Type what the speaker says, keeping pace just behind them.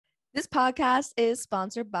This podcast is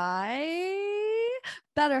sponsored by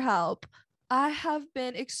BetterHelp. I have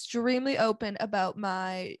been extremely open about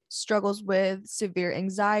my struggles with severe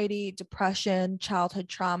anxiety, depression, childhood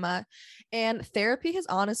trauma, and therapy has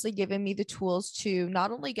honestly given me the tools to not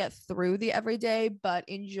only get through the everyday, but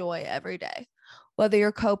enjoy every day. Whether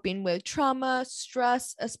you're coping with trauma,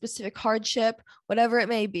 stress, a specific hardship, whatever it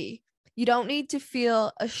may be, you don't need to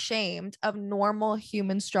feel ashamed of normal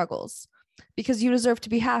human struggles because you deserve to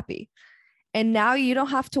be happy. And now you don't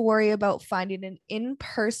have to worry about finding an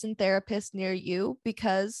in-person therapist near you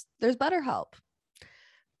because there's BetterHelp.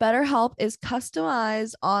 BetterHelp is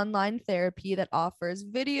customized online therapy that offers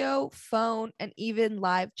video, phone, and even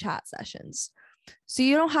live chat sessions. So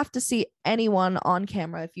you don't have to see anyone on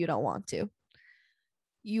camera if you don't want to.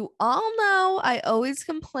 You all know I always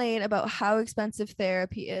complain about how expensive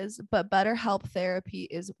therapy is, but BetterHelp therapy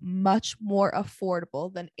is much more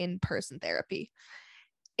affordable than in-person therapy.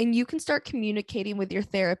 And you can start communicating with your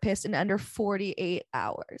therapist in under 48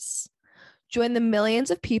 hours. Join the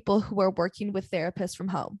millions of people who are working with therapists from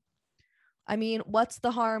home. I mean, what's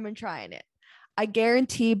the harm in trying it? I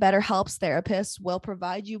guarantee BetterHelp's therapists will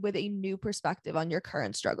provide you with a new perspective on your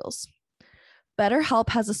current struggles. BetterHelp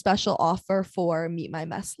has a special offer for Meet My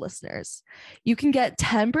Mess listeners. You can get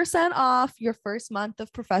 10% off your first month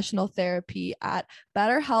of professional therapy at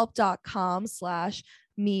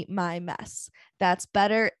betterhelp.com/meetmymess. That's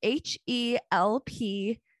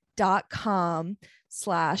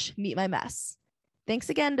betterhelp.com/meetmymess. Thanks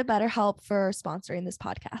again to BetterHelp for sponsoring this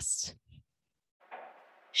podcast.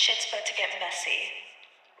 Shit's about to get messy.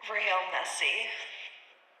 Real messy.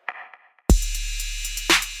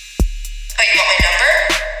 Oh, you want my number?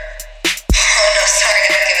 Oh, no, sorry, I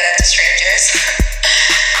don't give it out to strangers.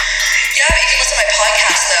 Yeah, but you can listen to my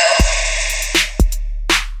podcast, though.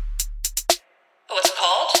 What's it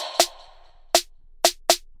called?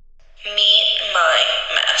 Meet My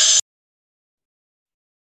Mess.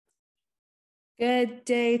 Good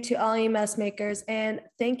day to all you mess makers, and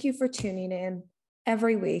thank you for tuning in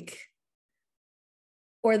every week,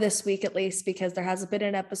 or this week at least, because there hasn't been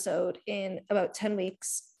an episode in about 10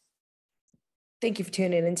 weeks. Thank you for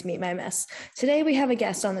tuning in to Meet My Mess. Today we have a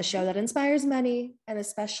guest on the show that inspires many, and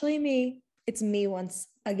especially me. It's me once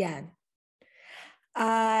again.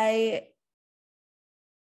 I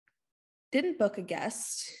didn't book a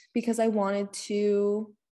guest because I wanted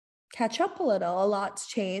to catch up a little. A lot's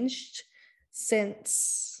changed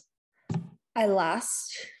since I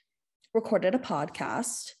last recorded a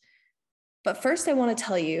podcast. But first, I want to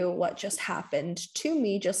tell you what just happened to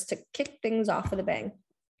me just to kick things off with a bang.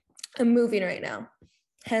 I'm moving right now,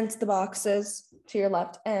 hence the boxes to your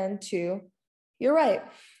left and to your right.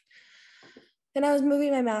 And I was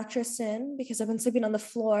moving my mattress in because I've been sleeping on the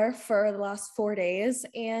floor for the last 4 days,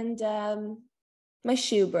 and my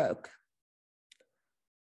shoe broke.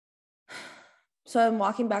 So I'm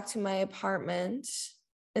walking back to my apartment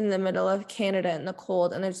in the middle of Canada in the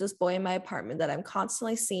cold, and there's this boy in my apartment that I'm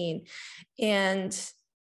constantly seeing. And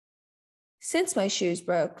since my shoes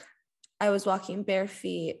broke, I was walking bare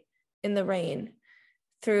feet in the rain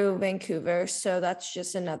through Vancouver. So that's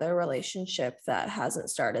just another relationship that hasn't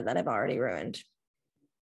started that I've already ruined.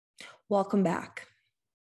 Welcome back.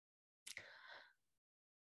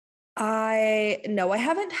 I know I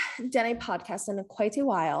haven't done a podcast in quite a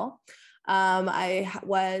while. I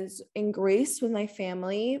was in Greece with my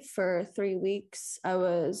family for 3 weeks. I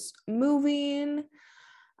was moving.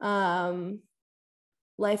 Life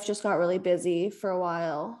just got really busy for a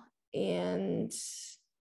while, and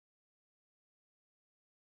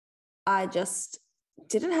I just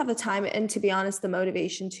didn't have the time and, to be honest, the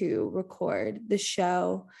motivation to record the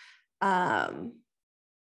show. I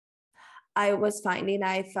was finding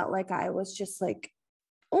I felt like I was just like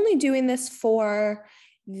only doing this for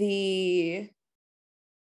the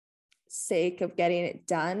sake of getting it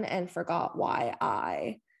done and forgot why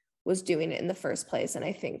I was doing it in the first place. And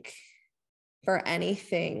I think for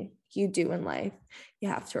anything you do in life, you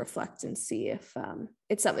have to reflect and see if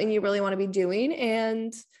it's something you really want to be doing.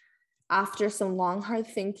 And after some long, hard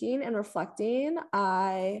thinking and reflecting,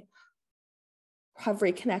 I have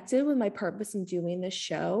reconnected with my purpose in doing this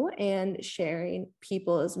show and sharing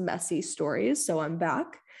people's messy stories. So I'm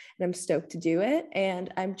back and I'm stoked to do it.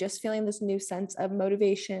 And I'm just feeling this new sense of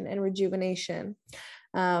motivation and rejuvenation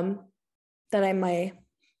that I might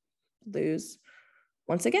lose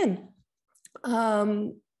once again.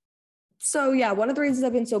 So yeah, one of the reasons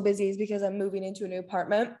I've been so busy is because I'm moving into a new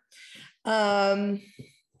apartment.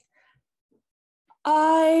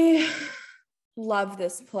 I love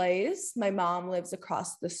this place. My mom lives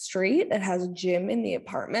across the street. It has a gym in the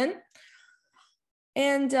apartment.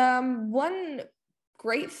 And one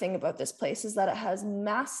great thing about this place is that it has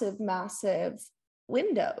massive, massive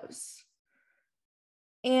windows.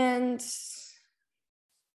 And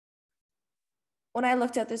when I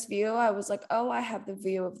looked at this view, I was like, oh, I have the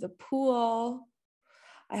view of the pool.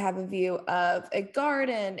 I have a view of a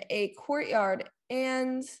garden, a courtyard,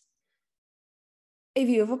 and a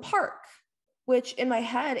view of a park, which in my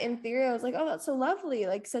head, in theory, I was like, oh, that's so lovely.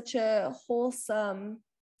 Like such a wholesome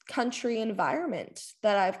country environment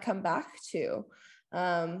that I've come back to.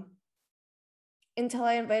 Until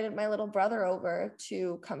I invited my little brother over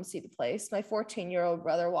to come see the place. My 14-year-old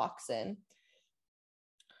brother walks in.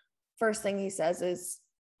 First thing he says is,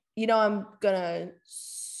 I'm going to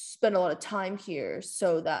spend a lot of time here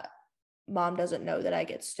so that mom doesn't know that I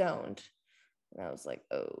get stoned. And I was like,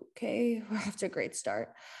 okay, we're off to a great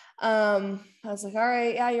start. I was like, all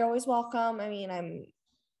right, yeah, you're always welcome. I mean,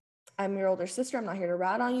 I'm your older sister. I'm not here to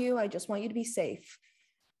rat on you. I just want you to be safe.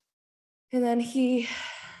 And then he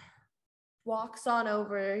walks on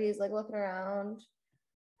over. He's like looking around,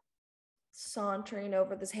 sauntering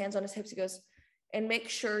over with his hands on his hips. He goes, and make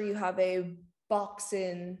sure you have a box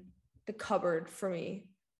in the cupboard for me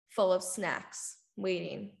full of snacks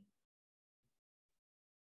waiting.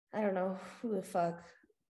 I don't know who the fuck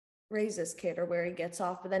raised this kid or where he gets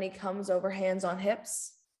off, but then he comes over, hands on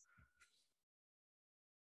hips,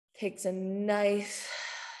 takes a nice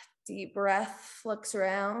deep breath, looks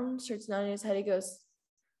around, starts nodding his head. He goes,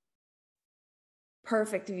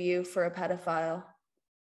 perfect view for a pedophile,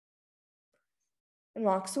 and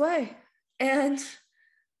walks away. And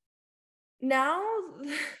now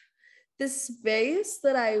the space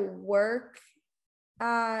that I work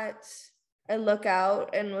at, I look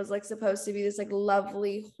out and was like supposed to be this like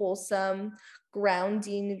lovely, wholesome,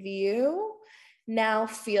 grounding view, now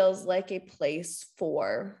feels like a place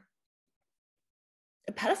for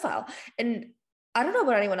a pedophile. And I don't know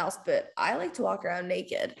about anyone else, but I like to walk around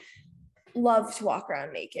naked. Love to walk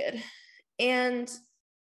around naked. And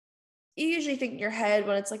you usually think in your head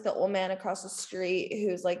when it's like the old man across the street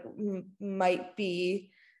who's like might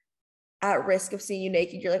be at risk of seeing you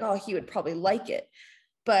naked, you're like, oh, he would probably like it.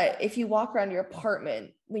 But if you walk around your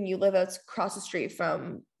apartment when you live across the street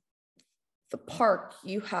from the park,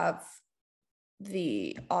 you have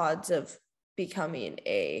the odds of becoming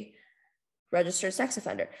a registered sex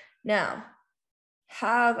offender. Now,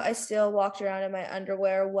 have I still walked around in my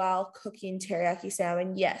underwear while cooking teriyaki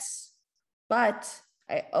salmon? Yes. But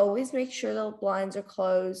I always make sure the blinds are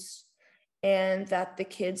closed and that the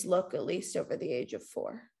kids look at least over the age of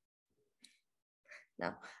 4.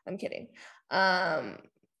 No, I'm kidding. Pedo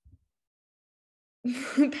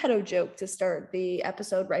joke to start the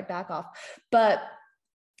episode right back off. But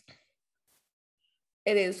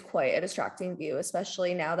it is quite a distracting view,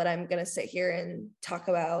 especially now that I'm going to sit here and talk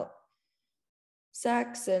about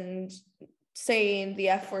sex and saying the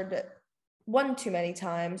F word 1 too many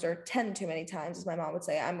times or 10 too many times, as my mom would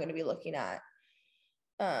say. I'm going to be looking at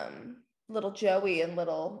little Joey and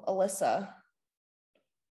little Alyssa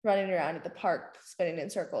running around at the park, spinning in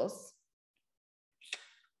circles.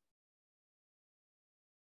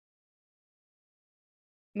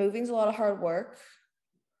 Moving's a lot of hard work.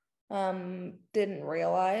 Didn't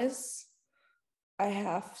realize I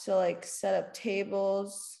have to like set up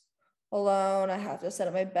tables alone. I have to set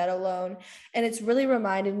up my bed alone. And it's really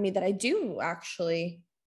reminded me that I do actually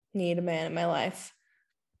need a man in my life.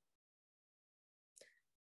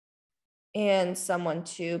 And someone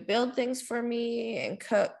to build things for me and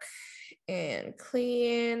cook and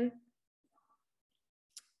clean.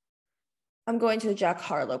 I'm going to the Jack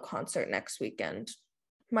Harlow concert next weekend.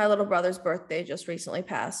 My little brother's birthday just recently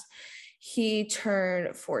passed. He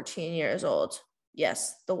turned 14 years old.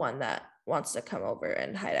 Yes, the one that wants to come over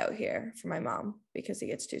and hide out here for my mom because he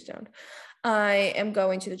gets too stoned. I am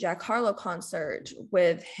going to the Jack Harlow concert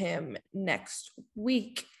with him next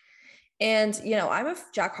week. And, I'm a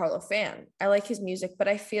Jack Harlow fan. I like his music, but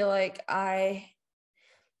I feel like I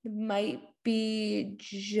might be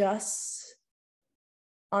just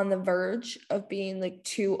on the verge of being like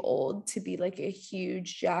too old to be like a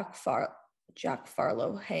huge Jack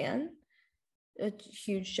Harlow fan.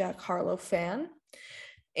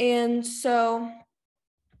 And so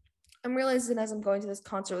I'm realizing as I'm going to this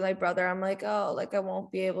concert with my brother, I'm like, oh, like I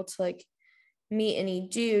won't be able to like meet any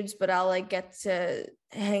dudes, but I'll like get to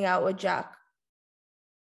hang out with Jack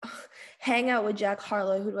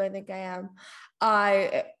Harlow. Who do I think I am?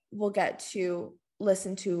 I will get to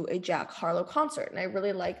listen to a Jack Harlow concert, and I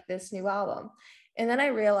really like this new album. And then I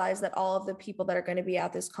realized that all of the people that are going to be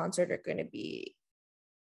at this concert are going to be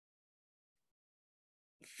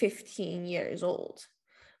 15 years old.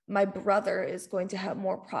 My brother is going to have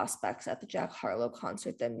more prospects at the Jack Harlow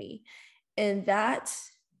concert than me. And that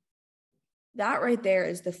right there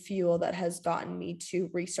is the fuel that has gotten me to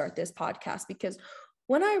restart this podcast, because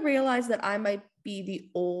when I realized that I might be the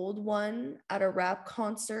old one at a rap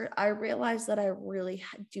concert, I realized that I really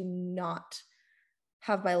do not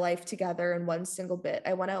have my life together in one single bit.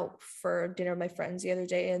 I went out for dinner with my friends the other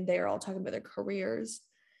day, and they are all talking about their careers,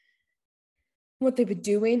 what they've been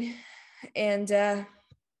doing. And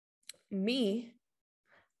me,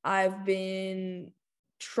 I've been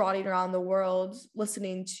trotting around the world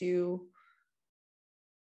listening to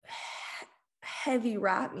heavy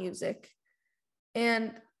rap music.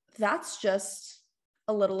 And that's just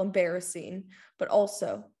a little embarrassing, but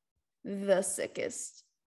also the sickest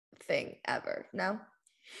thing ever. No?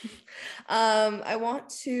 I want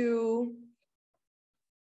to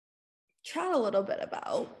chat a little bit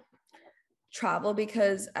about travel,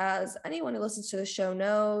 because as anyone who listens to the show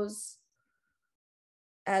knows,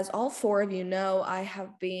 as all four of you know, I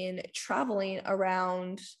have been traveling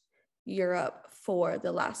around Europe for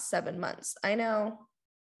the last 7 months. I know,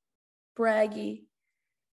 braggy.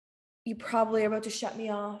 You probably are about to shut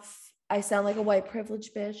me off. I sound like a white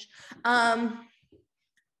privileged bitch. But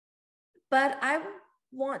I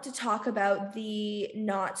want to talk about the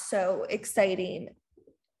not so exciting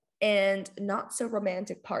and not so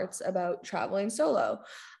romantic parts about traveling solo.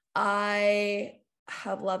 I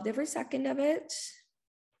have loved every second of it.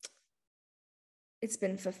 It's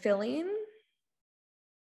been fulfilling.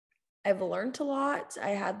 I've learned a lot. I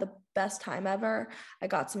had the best time ever. I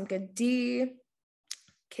got some good D.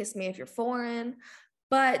 Kiss me if you're foreign.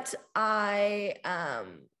 But I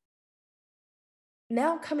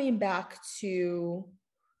now coming back to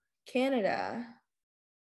Canada,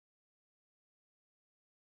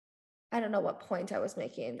 I don't know what point I was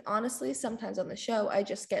making. Honestly, sometimes on the show, I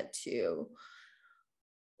just get to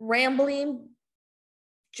rambling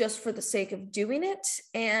just for the sake of doing it.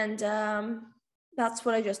 And that's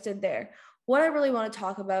what I just did there. What I really want to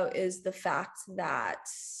talk about is the fact that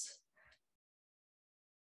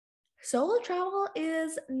solo travel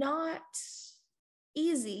is not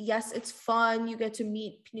easy. Yes, it's fun. You get to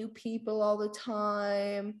meet new people all the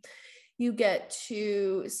time. You get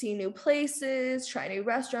to see new places, try new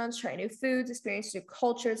restaurants, try new foods, experience new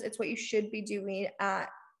cultures. It's what you should be doing at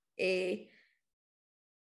a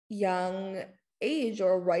young age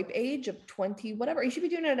or a ripe age of 20, whatever. You should be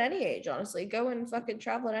doing it at any age, honestly. Go and fucking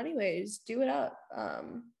travel it anyways. Do it up.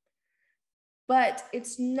 But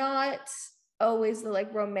it's not always the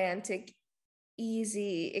like romantic,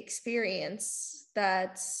 easy experience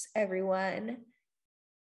that everyone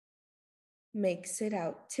makes it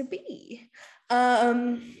out to be.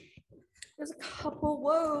 There's a couple,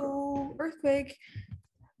 whoa, earthquake.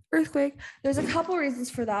 There's a couple reasons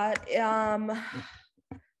for that.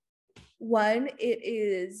 One, it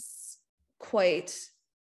is quite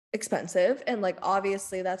expensive, and like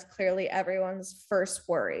obviously that's clearly everyone's first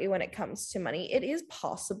worry when it comes to money. It is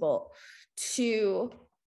possible to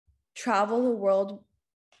travel the world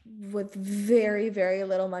with very, very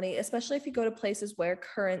little money, especially if you go to places where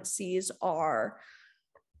currencies are,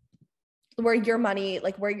 where your money,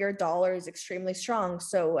 like where your dollar is extremely strong.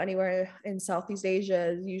 So anywhere in Southeast Asia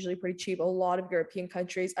is usually pretty cheap. A lot of European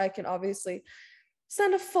countries, I can obviously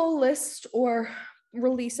send a full list or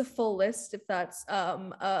release a full list if that's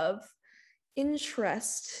of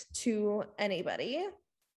interest to anybody.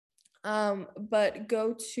 But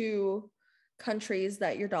go to countries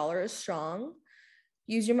that your dollar is strong.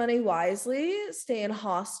 Use your money wisely, stay in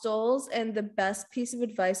hostels. And the best piece of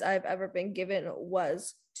advice I've ever been given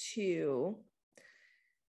was to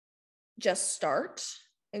just start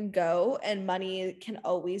and go, and money can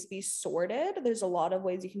always be sorted. There's a lot of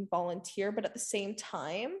ways you can volunteer, but at the same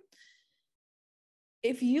time,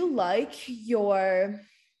 if you like your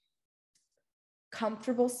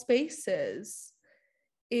comfortable spaces,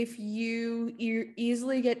 if you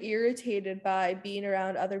easily get irritated by being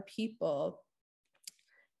around other people,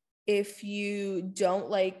 if you don't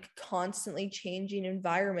like constantly changing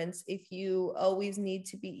environments, if you always need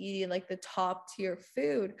to be eating like the top tier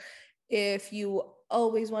food, if you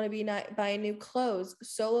always want to be buying new clothes,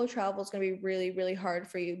 solo travel is going to be really, really hard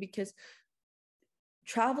for you, because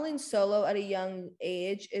traveling solo at a young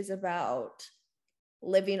age is about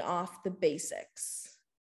living off the basics.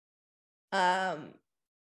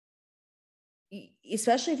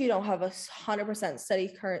 Especially if you don't have a 100% steady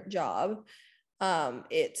current job,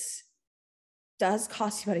 it does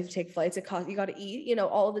cost you money to take flights. You got to eat, you know,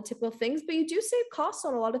 all the typical things, but you do save costs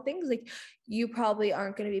on a lot of things. Like you probably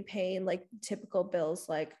aren't going to be paying like typical bills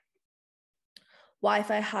like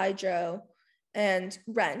Wi-Fi, hydro, and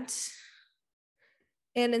rent.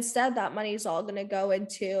 And instead, that money is all going to go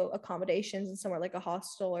into accommodations in somewhere like a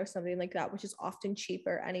hostel or something like that, which is often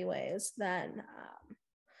cheaper, anyways, than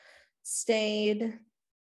stayed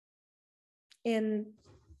in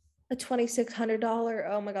a $2,600.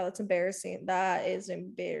 Oh my God, that's embarrassing. That is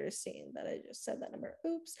embarrassing that I just said that number.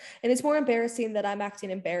 Oops. And it's more embarrassing that I'm acting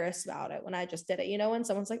embarrassed about it when I just did it. You know, when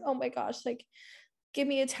someone's like, oh my gosh, like, give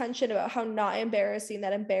me attention about how not embarrassing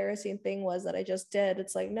that embarrassing thing was that I just did.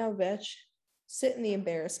 It's like, no, bitch, sit in the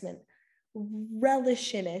embarrassment,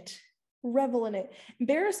 relish in it, revel in it.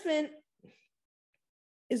 Embarrassment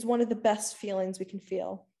is one of the best feelings we can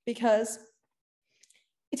feel because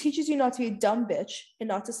it teaches you not to be a dumb bitch and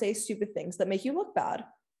not to say stupid things that make you look bad.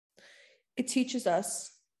 It teaches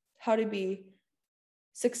us how to be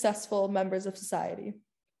successful members of society.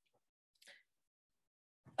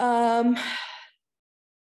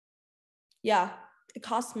 Yeah, it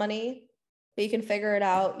costs money, but you can figure it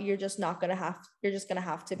out. You're just gonna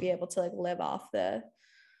have to be able to like live off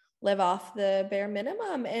the bare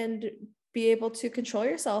minimum and be able to control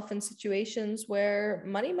yourself in situations where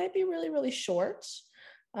money might be really, really short.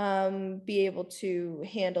 Be able to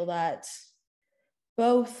handle that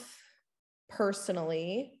both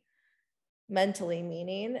personally, mentally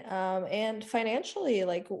meaning, and financially.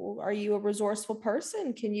 Like, are you a resourceful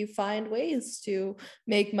person? Can you find ways to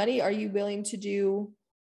make money? Are you willing to do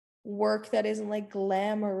work that isn't like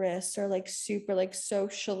glamorous or like super like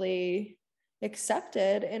socially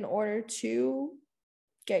accepted in order to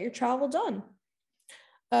get your travel done?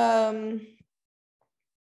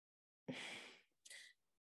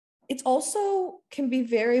 It's also can be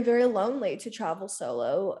very, very lonely to travel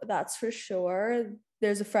solo. That's for sure.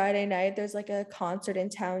 There's a Friday night, there's like a concert in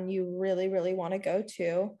town you really, really want to go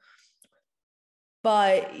to,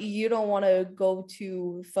 but you don't want to go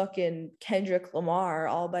to fucking Kendrick Lamar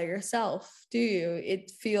all by yourself, do you? It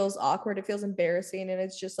feels awkward, it feels embarrassing, and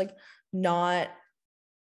it's just like not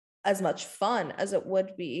as much fun as it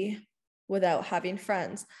would be without having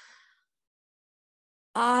friends.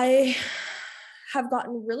 I have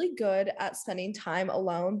gotten really good at spending time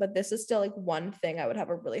alone, but this is still like one thing I would have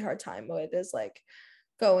a really hard time with is like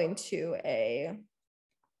going to a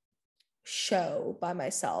show by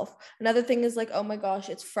myself. Another thing is like, oh my gosh,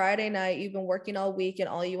 it's Friday night, you've been working all week and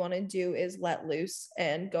all you want to do is let loose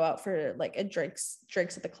and go out for like a drinks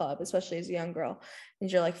at the club, especially as a young girl.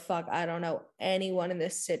 And you're like, fuck, I don't know anyone in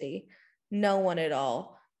this city, no one at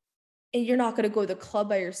all. And you're not going to go to the club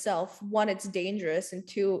by yourself. One, it's dangerous, and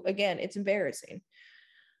two, again, it's embarrassing.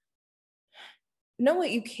 You know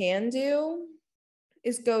what you can do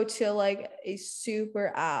is go to like a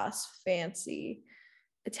super ass fancy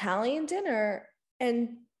Italian dinner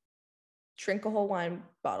and drink a whole wine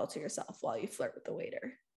bottle to yourself while you flirt with the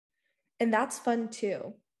waiter. And that's fun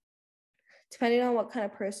too. Depending on what kind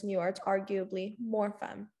of person you are, it's arguably more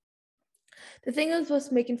fun. The thing is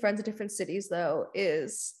with making friends in different cities, though,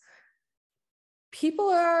 is people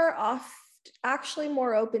are actually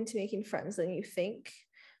more open to making friends than you think.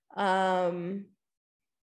 And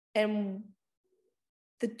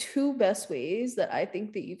the two best ways that I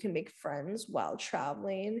think that you can make friends while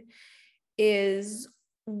traveling is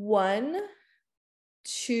one,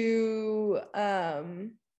 to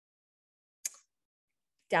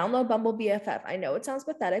download Bumble BFF. I know it sounds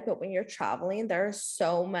pathetic, but when you're traveling, there are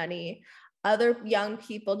so many other young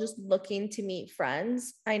people just looking to meet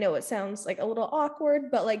friends. I know it sounds like a little awkward,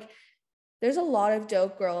 but like there's a lot of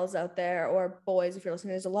dope girls out there, or boys if you're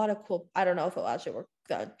listening. There's a lot of cool, I don't know if it'll actually work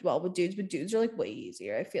that well with dudes, but dudes are like way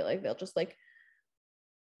easier. I feel like they'll just like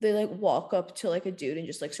they like walk up to like a dude and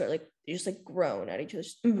just like sort of like they just like groan at each other,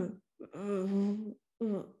 just, and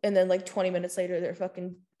then like 20 minutes later they're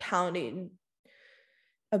fucking pounding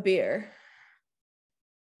a beer.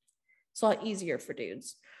 It's a lot easier for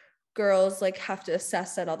dudes. Girls like have to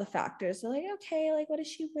assess out all the factors. They're like, okay, like what is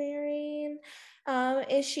she wearing?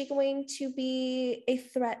 Is she going to be a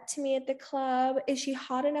threat to me at the club? Is she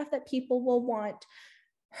hot enough that people will want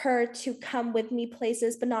her to come with me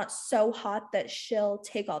places, but not so hot that she'll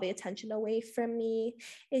take all the attention away from me?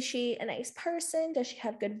 Is she a nice person? Does she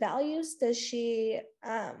have good values? Does she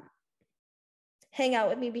hang out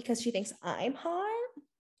with me because she thinks I'm hot?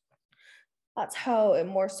 That's how it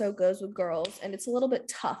more so goes with girls, and it's a little bit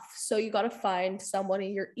tough. So you got to find someone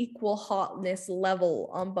in your equal hotness level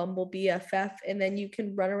on Bumble BFF, and then you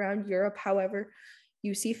can run around Europe however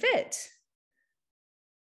you see fit,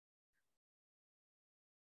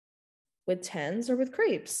 with tens or with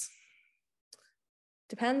creeps.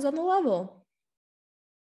 Depends on the level.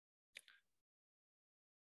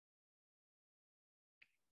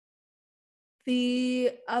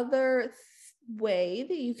 The other way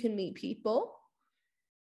that you can meet people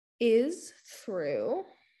is through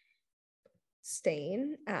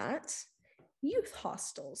staying at youth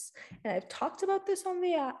hostels. And I've talked about this on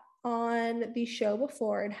the show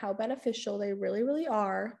before and how beneficial they really, really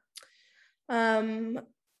are.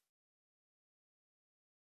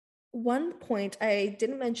 One point I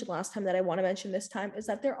didn't mention last time that I want to mention this time is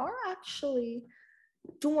that there are actually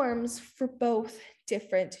dorms for both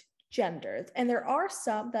different genders, and there are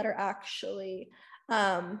some that are actually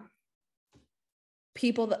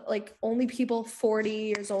people that like only people 40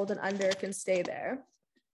 years old and under can stay there.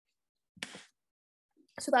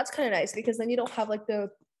 So that's kind of nice because then you don't have like the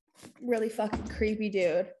really fucking creepy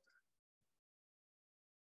dude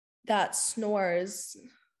that snores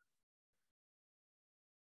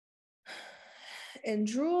and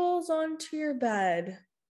drools onto your bed.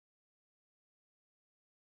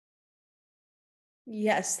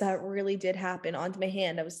 Yes, that really did happen onto my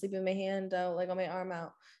hand. I was sleeping with my hand out, like on my arm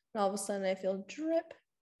out, and all of a sudden I feel drip.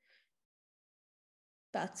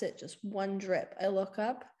 That's it, just one drip. I look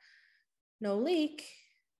up, no leak.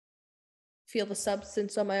 Feel the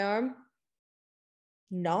substance on my arm.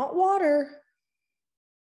 Not water.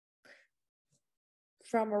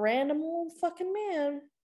 From a random old fucking man.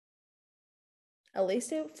 At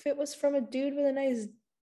least if it was from a dude with a nice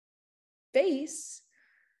face,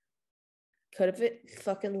 could have it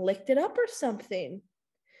fucking licked it up or something.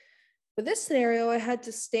 With this scenario, I had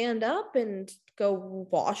to stand up and go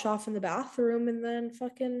wash off in the bathroom and then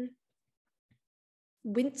fucking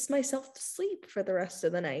wince myself to sleep for the rest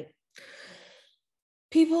of the night.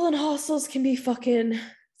 People in hostels can be fucking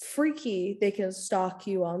freaky. They can stalk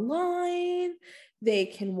you online. They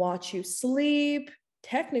can watch you sleep.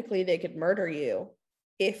 Technically, they could murder you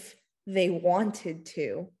if they wanted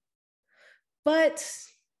to. But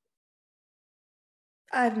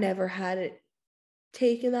I've never had it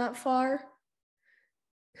taken that far.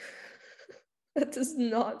 That does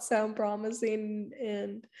not sound promising,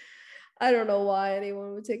 and I don't know why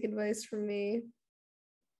anyone would take advice from me.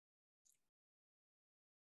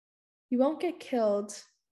 You won't get killed.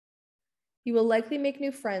 You will likely make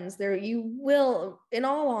new friends. There, you will, in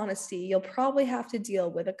all honesty, you'll probably have to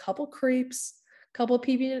deal with a couple creeps, couple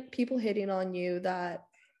people hitting on you that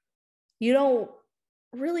you don't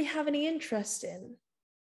really have any interest in.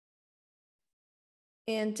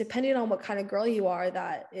 And depending on what kind of girl you are,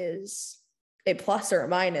 that is a plus or a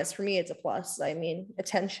minus. For me, it's a plus. I mean,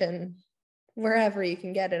 attention, wherever you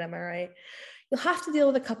can get it, am I right? You'll have to deal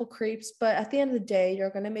with a couple creeps, but at the end of the day, you're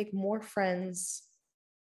going to make more friends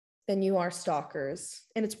than you are stalkers,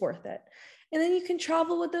 and it's worth it. And then you can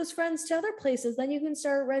travel with those friends to other places. Then you can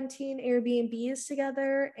start renting Airbnbs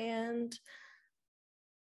together and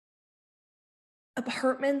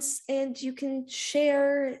apartments, and you can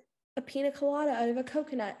share a pina colada out of a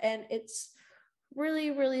coconut, and it's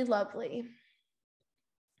really, really lovely.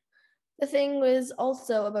 The thing was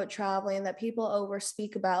also about traveling that people over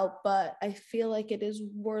speak about, but I feel like it is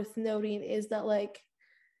worth noting is that like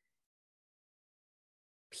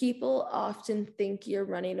people often think you're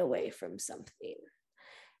running away from something.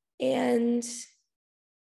 And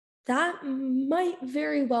that might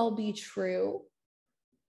very well be true.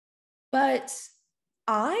 But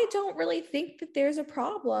I don't really think that there's a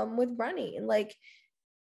problem with running. Like,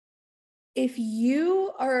 if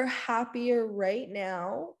you are happier right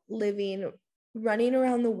now running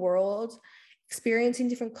around the world, experiencing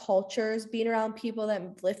different cultures, being around people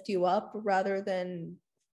that lift you up rather than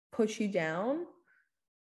push you down,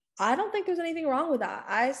 I don't think there's anything wrong with that.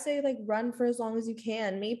 I say like run for as long as you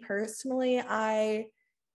can. Me personally, I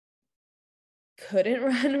couldn't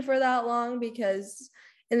run for that long because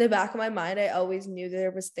in the back of my mind, I always knew there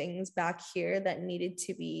was things back here that needed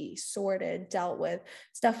to be sorted, dealt with,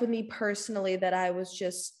 stuff with me personally that I was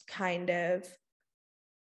just kind of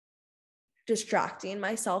distracting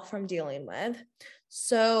myself from dealing with.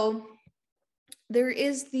 So there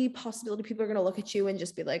is the possibility people are going to look at you and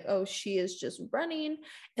just be like, oh, she is just running. And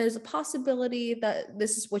there's a possibility that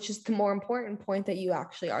which is the more important point, that you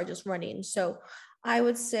actually are just running. So I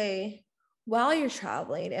would say while you're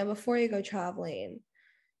traveling and before you go traveling,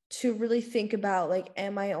 to really think about like,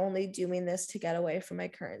 am I only doing this to get away from my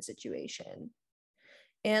current situation?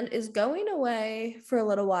 And is going away for a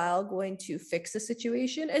little while going to fix the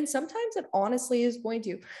situation? And sometimes it honestly is going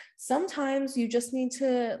to. Sometimes you just need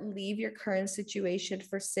to leave your current situation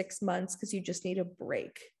for 6 months because you just need a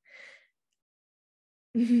break.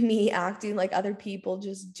 Me acting like other people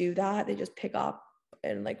just do that. They just pick up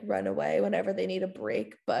and like run away whenever they need a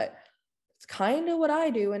break. But it's kind of what I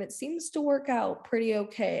do, and it seems to work out pretty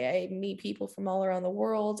okay. I meet people from all around the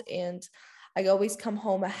world, and I always come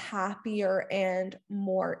home a happier and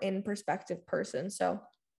more in perspective person. So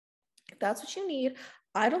if that's what you need,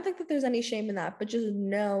 I don't think that there's any shame in that, but just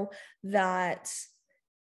know that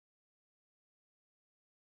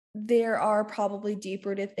there are probably deep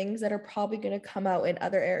rooted things that are probably going to come out in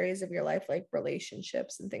other areas of your life, like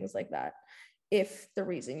relationships and things like that, if the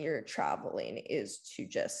reason you're traveling is to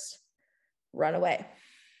just run away.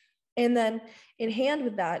 And then in hand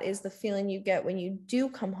with that is the feeling you get when you do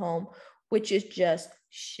come home, which is just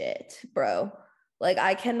shit, bro. Like,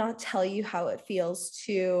 I cannot tell you how it feels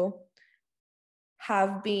to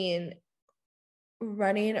have been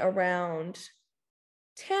running around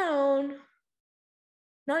town,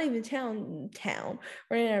 not even running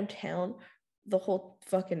around town, the whole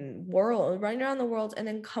fucking world, running around the world, and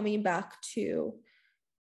then coming back to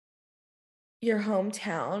your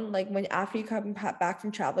hometown. Like, when after you come back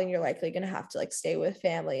from traveling, you're likely gonna have to like stay with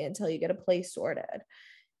family until you get a place sorted.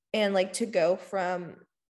 And like to go from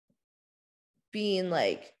being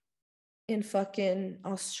like in fucking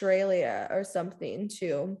Australia or something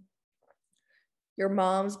to your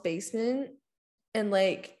mom's basement and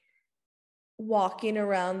like walking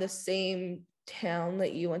around the same town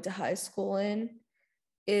that you went to high school in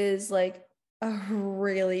is like a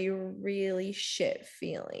really, really shit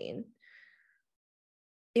feeling.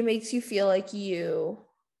 It makes you feel like you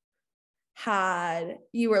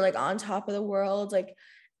were like on top of the world. Like,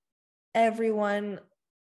 everyone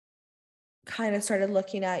kind of started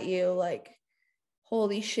looking at you like,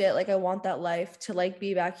 holy shit, like I want that life to like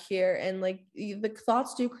be back here. And like the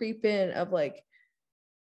thoughts do creep in of like,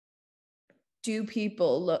 do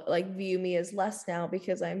people look like view me as less now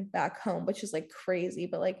because I'm back home, which is like crazy.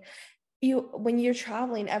 But like, when you're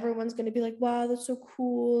traveling, everyone's going to be like, wow, that's so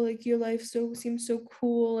cool, like your life seems so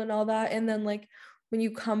cool and all that. And then like when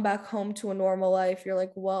you come back home to a normal life, you're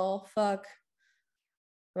like, well, fuck,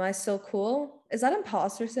 am I still cool? Is that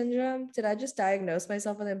imposter syndrome? Did I just diagnose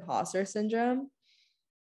myself with imposter syndrome?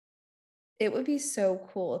 It would be so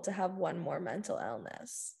cool to have one more mental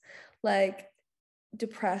illness, like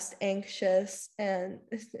depressed, anxious, and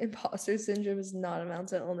imposter syndrome is not a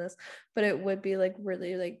mental illness, but it would be like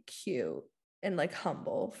really like cute and like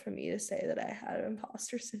humble for me to say that I had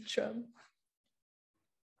imposter syndrome.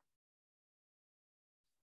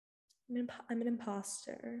 I'm an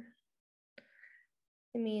imposter.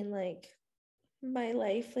 I mean, like, my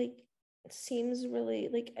life like seems really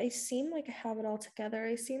like, I seem like I have it all together.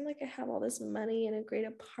 I seem like I have all this money and a great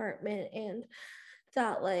apartment, and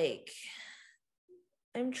that like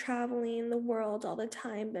I'm traveling the world all the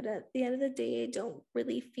time, but at the end of the day, I don't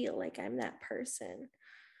really feel like I'm that person.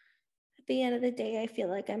 At the end of the day, I feel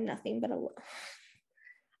like I'm nothing but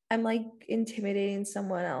I'm like intimidating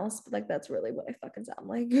someone else, but like that's really what I fucking sound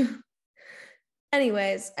like.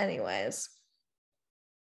 anyways,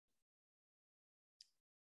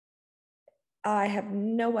 I have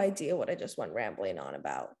no idea what I just went rambling on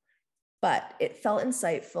about, but it felt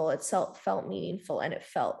insightful, it felt meaningful, and it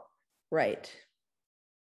felt right.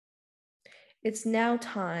 It's now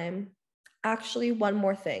time. Actually, one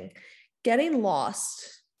more thing. Getting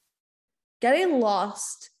lost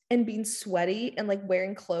and being sweaty and like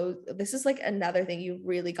wearing clothes. This is like another thing you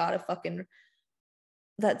really gotta fucking,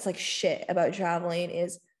 that's like shit about traveling,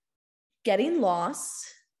 is getting lost.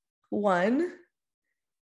 One,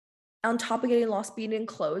 on top of getting lost, being in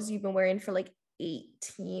clothes you've been wearing for like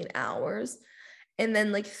 18 hours. And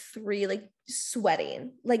then like three, like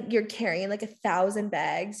sweating, like you're carrying like 1,000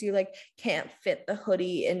 bags. You like can't fit the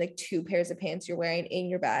hoodie and like 2 pairs of pants you're wearing in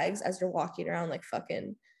your bags as you're walking around like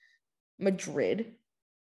fucking Madrid.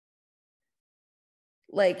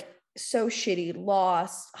 Like, so shitty,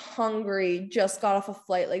 lost, hungry, just got off a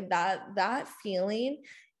flight. Like that feeling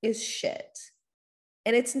is shit.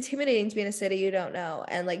 And it's intimidating to be in a city you don't know,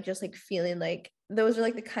 and like just like feeling like those are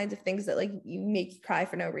like the kinds of things that like you make you cry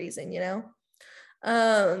for no reason, you know?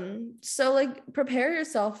 So like prepare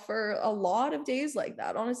yourself for a lot of days like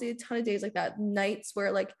that. Honestly, a ton of days like that. Nights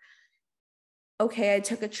where like, okay, I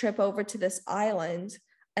took a trip over to this island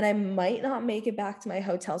and I might not make it back to my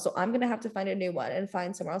hotel, so I'm gonna have to find a new one and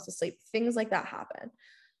find somewhere else to sleep. Things like that happen.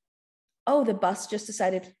 Oh, the bus just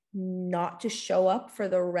decided not to show up for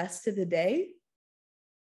the rest of the day.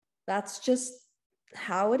 That's just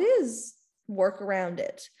how it is. Work around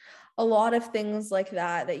it. A lot of things like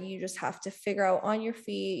that you just have to figure out on your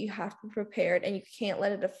feet. You have to be prepared, and you can't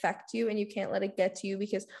let it affect you, and you can't let it get to you,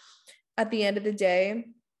 because at the end of the day,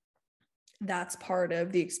 that's part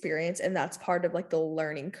of the experience, and that's part of like the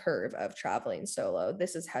learning curve of traveling solo.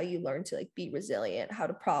 This is how you learn to like be resilient, how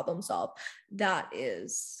to problem solve. That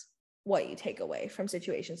is what you take away from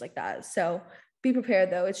situations like that. So be prepared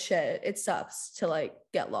though. It's shit. It sucks to like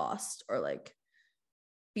get lost or like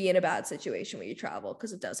be in a bad situation when you travel,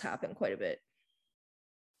 because it does happen quite a bit.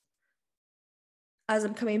 as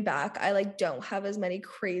I'm coming back, I like don't have as many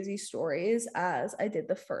crazy stories as I did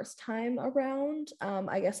the first time around.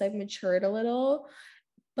 I guess I've matured a little,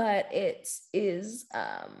 but it is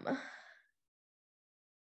a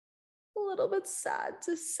little bit sad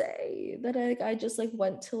to say that I just like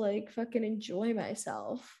went to like fucking enjoy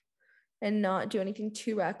myself and not do anything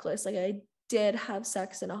too reckless. Like I did have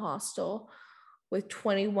sex in a hostel with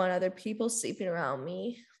 21 other people sleeping around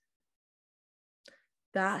me.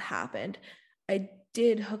 That happened. I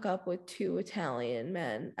did hook up with 2 Italian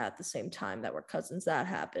men at the same time that were cousins. That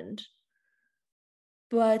happened.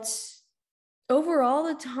 But overall,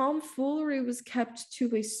 the tomfoolery was kept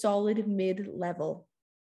to a solid mid-level.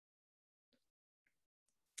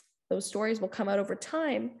 Those stories will come out over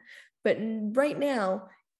time, but right now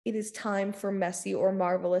it is time for messy or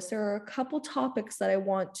marvelous. There are a couple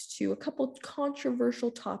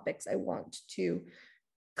controversial topics I want to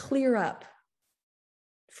clear up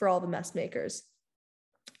for all the mess makers.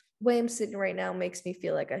 The way I'm sitting right now makes me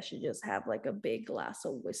feel like I should just have like a big glass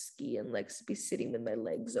of whiskey and like be sitting with my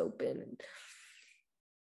legs open and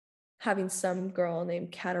having some girl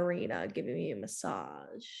named Katerina giving me a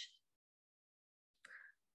massage.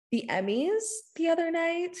 The Emmys the other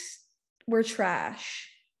night were trash.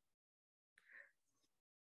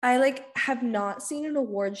 I like have not seen an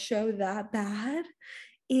award show that bad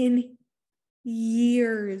in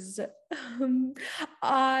years.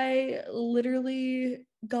 I literally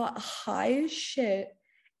got high as shit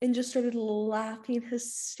and just started laughing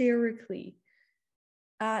hysterically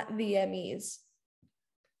at the Emmys.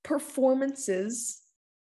 Performances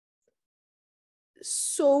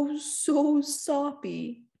so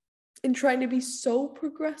soppy and trying to be so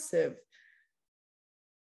progressive.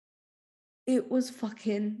 It was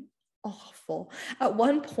fucking awful. At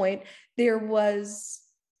one point, there was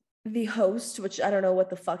the host, which I don't know what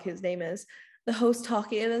the fuck his name is, the host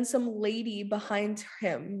talking, and then some lady behind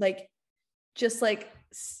him, like just like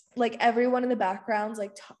everyone in the background's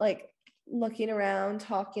like looking around,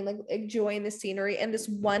 talking, like enjoying the scenery, and this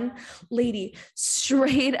one lady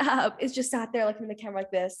straight up is just sat there looking at the camera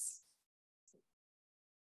like this.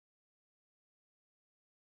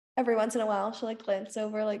 Every once in a while, she'll like glance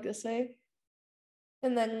over like this way,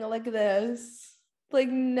 and then like this, like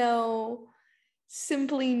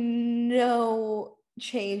simply no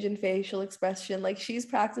change in facial expression. Like she's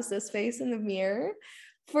practiced this face in the mirror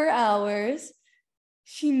for hours.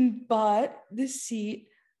 She bought the seat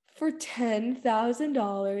for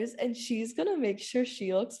 $10,000 and she's gonna make sure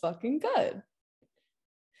she looks fucking good.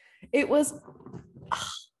 It was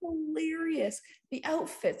hilarious. The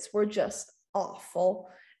outfits were just awful.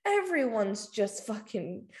 Everyone's just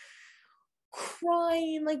fucking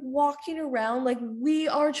crying, like walking around like we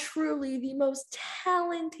are truly the most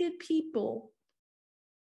talented people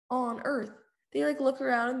on earth. They like look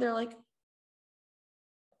around and they're like,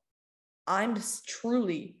 I'm just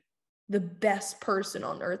truly the best person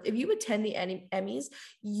on earth. If you attend the Emmys,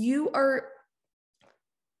 you are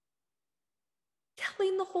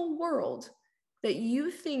telling the whole world that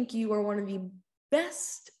you think you are one of the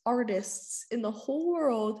best artists in the whole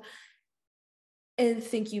world and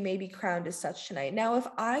think you may be crowned as such tonight. Now, if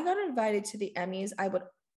I got invited to the Emmys, I would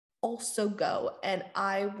also go and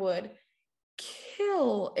I would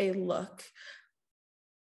kill a look.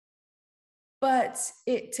 But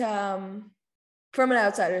it, from an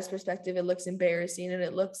outsider's perspective, it looks embarrassing and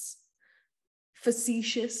it looks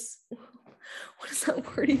facetious. What does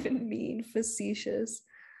that word even mean? Facetious.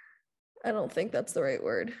 I don't think that's the right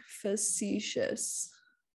word. Facetious.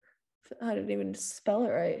 I didn't even spell it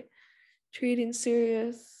right. Treating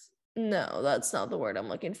serious. No, that's not the word I'm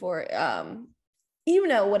looking for. You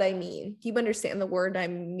know what I mean. You understand the word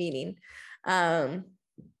I'm meaning. It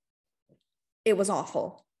was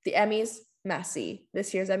awful. The Emmys, messy.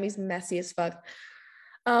 This year's Emmys, messy as fuck.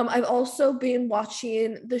 I've also been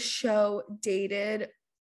watching the show Dated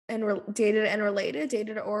or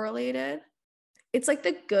Related. It's like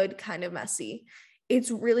the good kind of messy. It's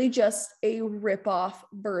really just a rip-off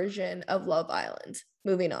version of Love Island.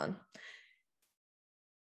 Moving on.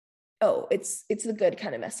 Oh, it's the good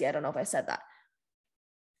kind of messy. I don't know if I said that.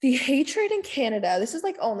 The hatred in Canada, this is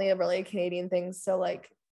like only a really Canadian thing, so like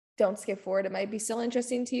don't skip forward. It might be still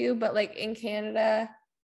interesting to you, but like in Canada,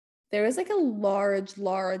 there is like a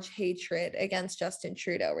large hatred against Justin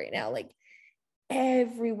Trudeau right now. Like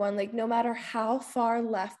everyone, like no matter how far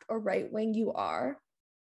left or right wing you are,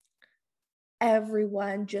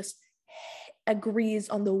 everyone just agrees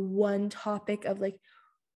on the one topic of like,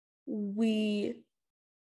 we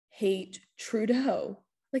hate Trudeau.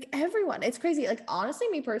 Like everyone, it's crazy. Like honestly,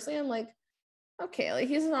 me personally, I'm like, okay, like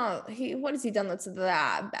what has he done that's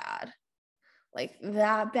that bad? Like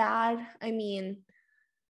that bad? I mean,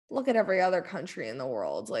 look at every other country in the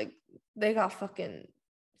world. Like, they got fucking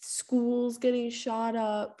schools getting shot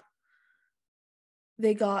up.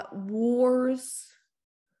 They got wars.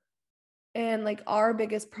 And like, our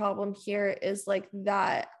biggest problem here is like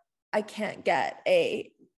that I can't get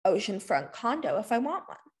a oceanfront condo if I want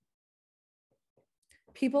one.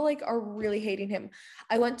 People like are really hating him.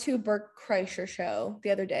 I went to a Bert Kreischer show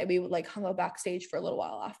the other day. We like hung out backstage for a little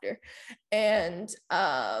while after. And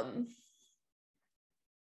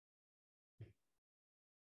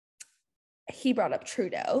he brought up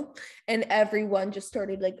Trudeau, and everyone just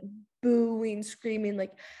started like booing, screaming,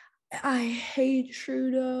 like, I hate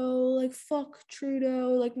Trudeau, like, fuck Trudeau.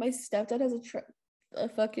 Like, my stepdad has a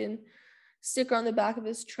fucking sticker on the back of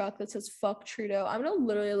his truck that says fuck Trudeau. I'm gonna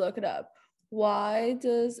literally look it up. Why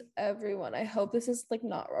does everyone, I hope this is like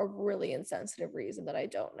not a really insensitive reason that I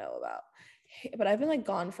don't know about, but I've been like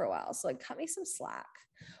gone for a while, so like cut me some slack.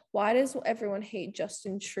 Why does everyone hate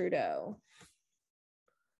Justin Trudeau?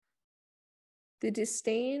 The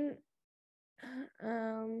disdain,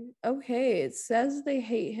 okay, it says they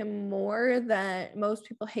hate him more than, most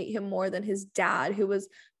people hate him more than his dad, who was,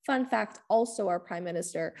 fun fact, also our prime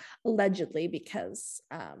minister, allegedly, because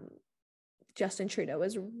Justin Trudeau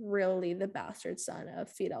is really the bastard son of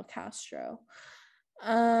Fidel Castro.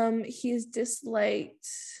 He's disliked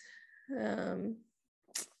because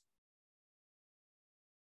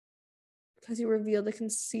he revealed a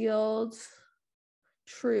concealed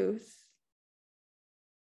truth.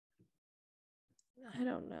 I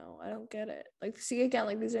don't know. I don't get it. Like, see, again,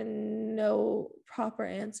 like, these are no proper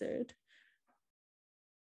answered.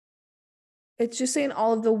 It's just saying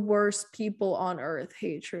all of the worst people on earth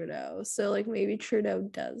hate Trudeau. So like, maybe Trudeau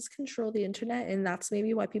does control the internet, and that's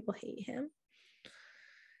maybe why people hate him.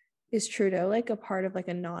 Is Trudeau like a part of like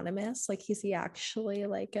Anonymous? Like, is he actually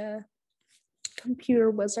like a computer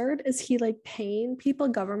wizard? Is he like paying people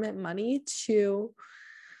government money to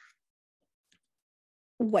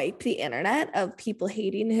wipe the internet of people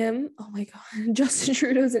hating him? Oh my God. Justin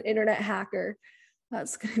Trudeau's an internet hacker.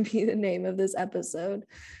 That's going to be the name of this episode.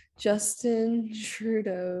 Justin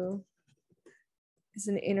Trudeau is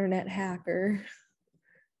an internet hacker.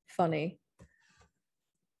 Funny.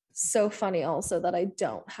 So funny also that I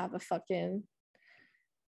don't have a fucking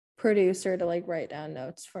producer to like write down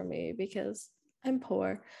notes for me because I'm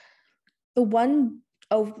poor. The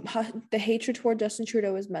hatred toward Justin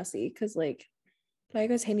Trudeau is messy because like, why are you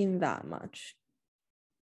guys hating him that much?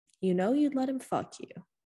 You know, you'd let him fuck you,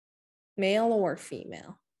 male or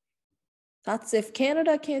female. That's if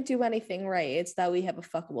Canada can't do anything right, it's that we have a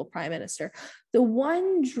fuckable prime minister. The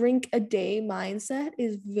one drink a day mindset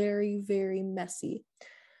is very, very messy.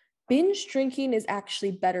 Binge drinking is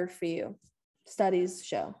actually better for you, studies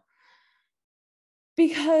show.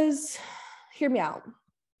 Because, hear me out,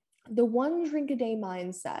 the one drink a day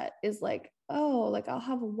mindset is like, oh, like, I'll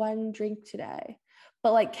have one drink today.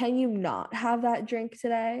 But like, can you not have that drink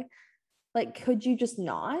today? Like, could you just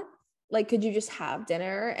not? Like, could you just have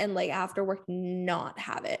dinner and like after work not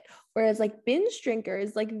have it? Whereas like binge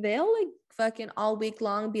drinkers, like, they'll like fucking all week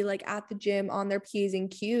long be like at the gym on their P's and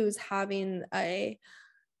Q's having a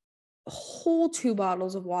whole 2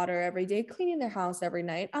 bottles of water every day, cleaning their house every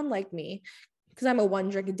night, unlike me, because I'm a 1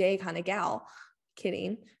 drink a day kind of gal.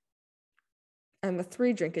 Kidding. I'm a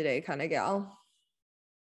 3 drink a day kind of gal.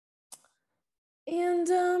 And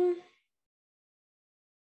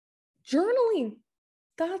journaling.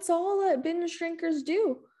 That's all that binge drinkers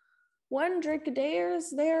do. 1 drink a day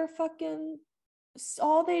is their fucking,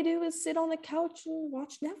 all they do is sit on the couch and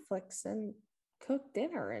watch Netflix and cook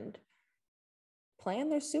dinner and plan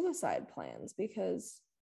their suicide plans because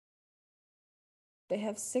they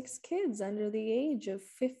have 6 kids under the age of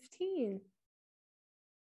 15.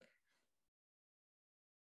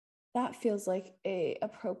 That feels like an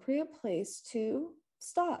appropriate place to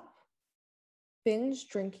stop. Binge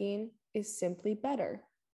drinking is simply better.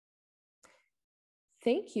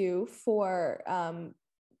 Thank you for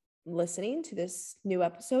listening to this new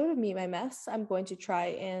episode of Meet My Mess. I'm going to try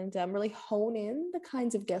and really hone in the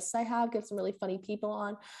kinds of guests I have, get some really funny people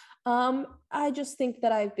on. I just think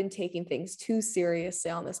that I've been taking things too seriously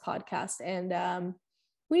on this podcast, and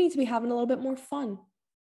we need to be having a little bit more fun.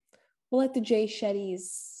 We'll let the Jay Shettys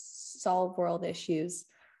solve world issues.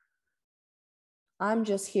 I'm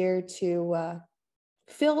just here to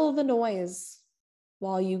fill the noise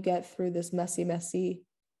while you get through this messy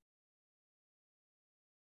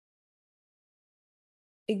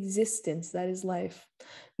existence that is life.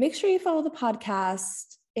 Make sure you follow the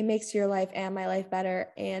podcast. It makes your life and my life better.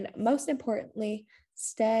 And most importantly,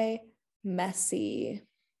 stay messy.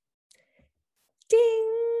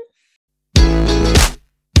 Ding!